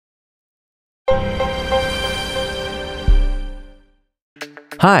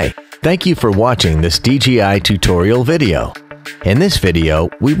Hi, thank you for watching this DJI tutorial video. In this video,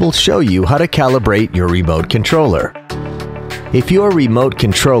 we will show you how to calibrate your remote controller. If your remote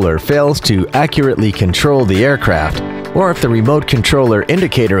controller fails to accurately control the aircraft, or if the remote controller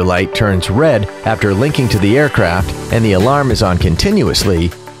indicator light turns red after linking to the aircraft and the alarm is on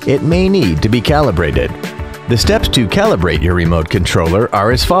continuously, it may need to be calibrated. The steps to calibrate your remote controller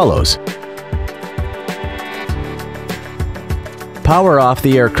are as follows. Power off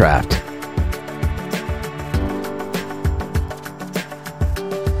the aircraft.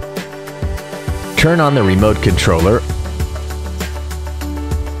 Turn on the remote controller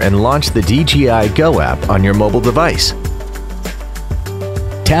and launch the DJI Go app on your mobile device.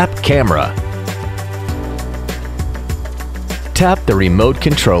 Tap Camera. Tap the remote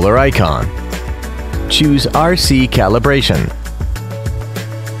controller icon. Choose RC Calibration.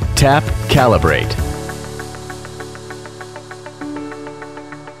 Tap Calibrate.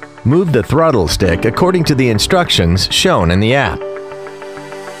 Move the throttle stick according to the instructions shown in the app.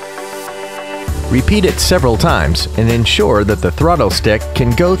 Repeat it several times and ensure that the throttle stick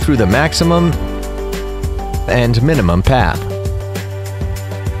can go through the maximum and minimum path.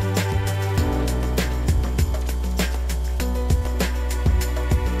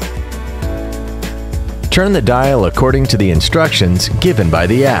 Turn the dial according to the instructions given by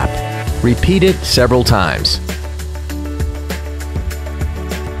the app. Repeat it several times.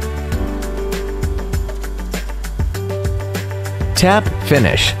 Tap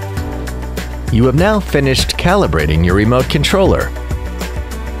Finish. You have now finished calibrating your remote controller.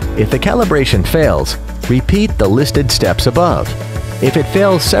 If the calibration fails, repeat the listed steps above. If it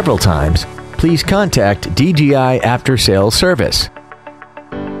fails several times, please contact DJI After Sales Service.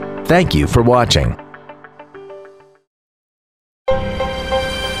 Thank you for watching.